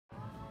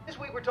This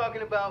week we're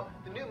talking about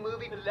the new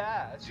movie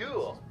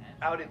Jewel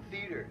out in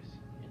theaters.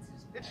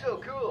 It's so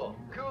cool.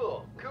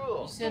 Cool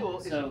is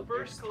the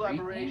first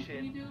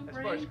collaboration as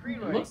far as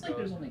screenwriting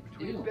goes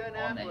between Ben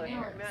Affleck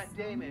and Matt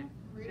Damon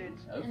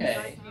since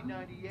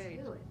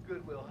 1998's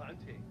Good Will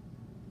Hunting.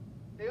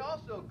 They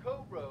also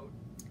co-wrote.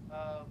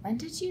 When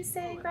did you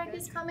say Greg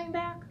is coming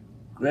back?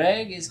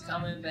 Greg is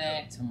coming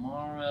back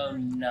tomorrow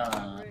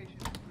night.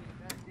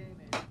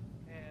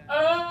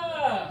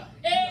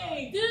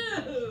 Hey,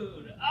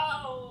 dude!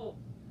 Oh,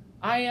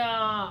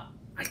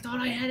 I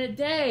thought I had a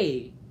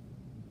day.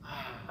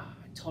 I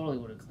totally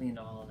would have cleaned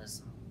all of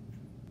this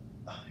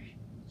up. I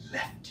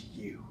left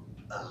you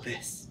a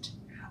list.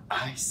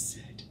 I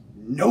said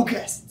no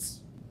guests.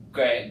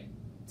 Greg,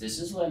 this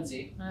is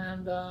Lindsey,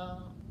 and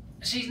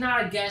she's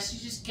not a guest. She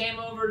just came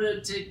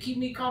over to keep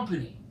me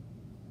company.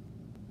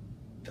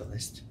 The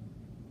list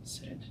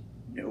said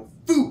no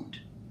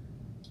food.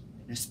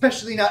 And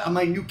especially not on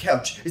my new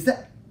couch. Is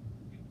that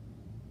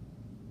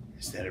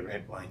a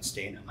red wine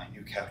stain on my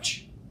new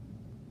couch?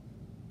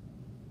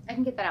 I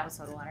can get that out with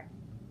soda water.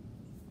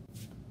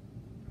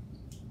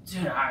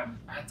 Dude, I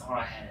thought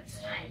I had a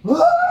day.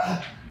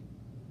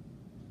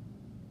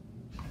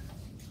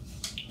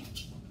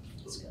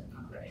 It's gonna be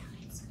great.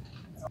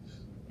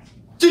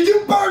 Did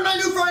you burn my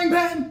new frying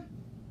pan?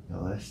 The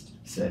list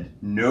said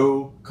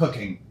no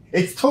cooking.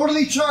 It's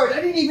totally charred.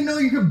 I didn't even know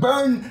you could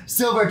burn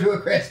silver to a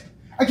crisp.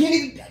 I can't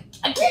even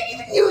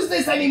use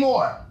this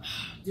anymore.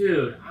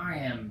 Dude, I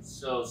am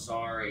so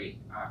sorry.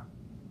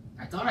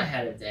 I thought I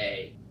had a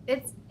day.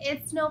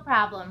 It's no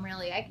problem,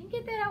 really. I can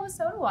get that out with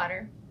soda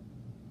water.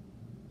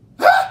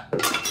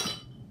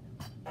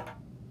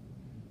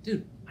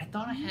 Dude, I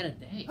thought I had a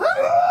day.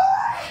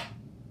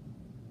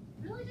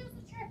 Really does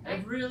the trick.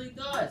 It really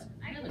does.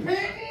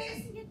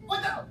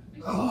 What the?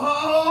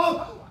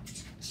 Oh!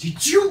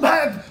 Did you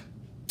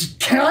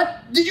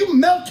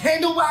melt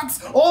candle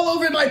wax all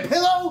over my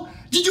pillow?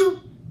 Did you?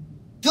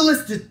 The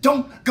list is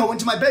don't go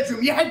into my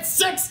bedroom. You had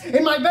sex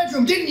in my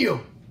bedroom, didn't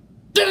you?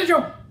 Didn't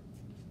you?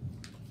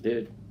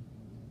 Dude,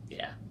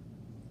 yeah.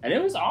 And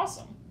it was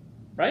awesome,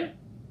 right?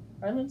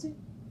 Right, Lindsey?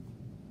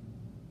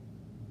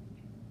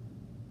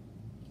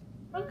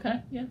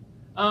 Okay, yeah.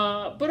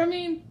 But I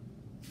mean,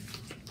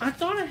 I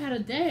thought I had a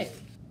day.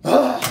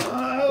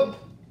 I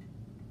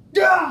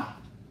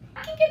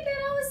can get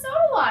that out with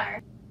soda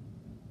water.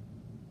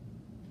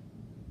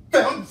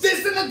 Found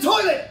this in the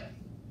toilet!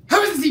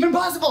 How is this even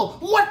possible?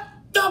 What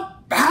the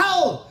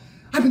hell?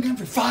 I've been gone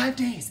for 5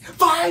 days.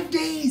 5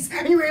 days!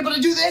 And you were able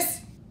to do this?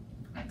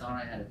 I thought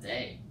I had a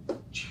day.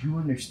 Do you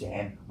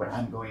understand what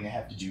I'm going to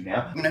have to do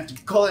now? I'm going to have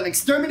to call an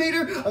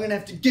exterminator. I'm going to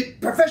have to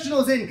get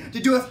professionals in to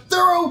do a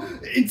thorough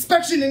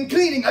inspection and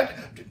cleaning.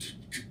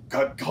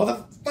 Call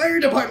the fire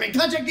department.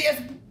 Contact the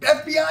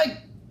FBI.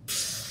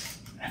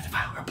 I have to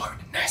file a report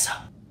to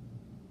NASA.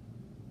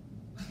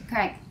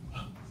 Greg,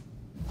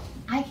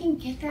 I can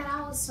get that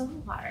out with soda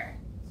water.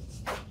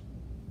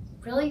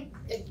 Really?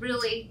 It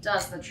really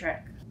does the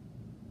trick.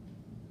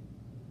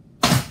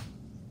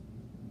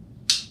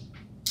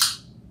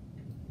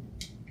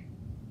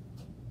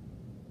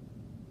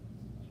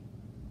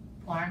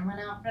 Lauren went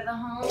out for the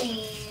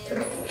homies.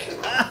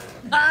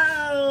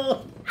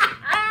 Oh!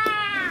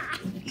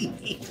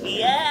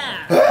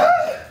 Yeah!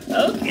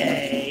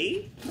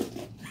 Okay.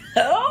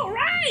 All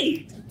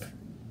right.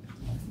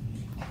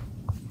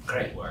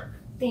 Great work.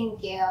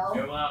 Thank you.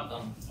 You're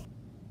welcome.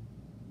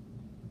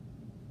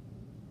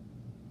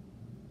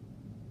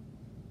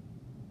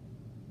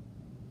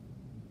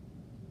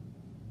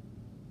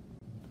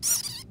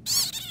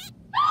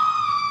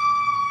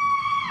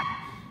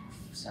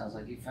 Sounds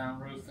like you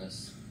found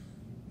Rufus.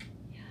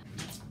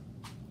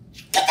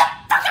 Get the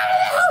fuck out of the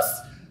house!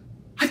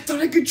 I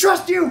thought I could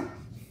trust you!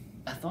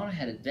 I thought I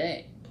had a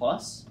day.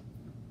 Plus,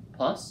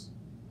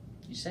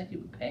 you said you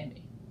would pay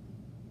me.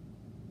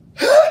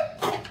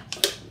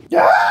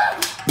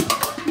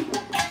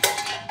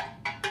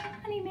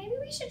 Honey, maybe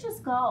we should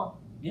just go.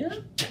 Yeah?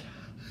 Get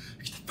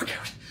the fuck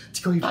out. Let's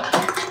go eat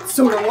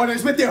soda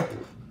waters with you.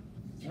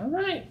 All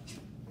right.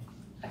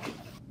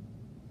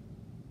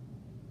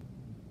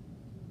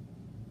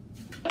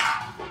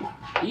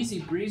 Easy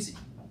breezy.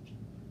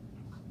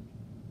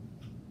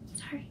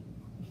 Sorry.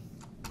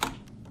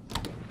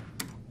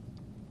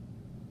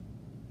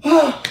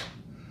 Funk,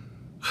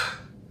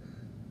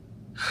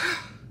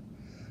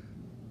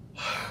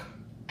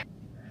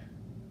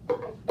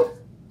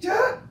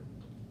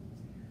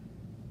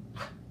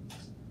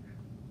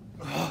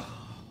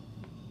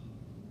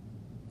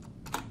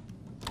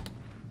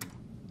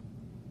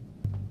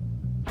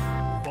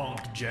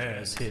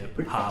 jazz,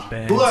 hip hop,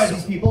 and Who are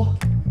these people?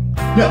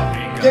 No,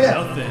 get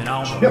out. nothing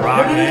on No,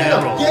 rock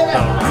and roll. get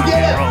out.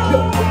 Get out.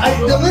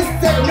 No, the list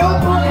said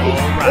nobody.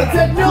 It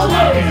said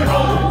nobody.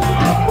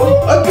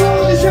 I'm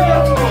calling the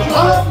sheriff.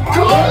 I'm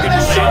calling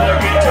the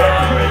sheriff.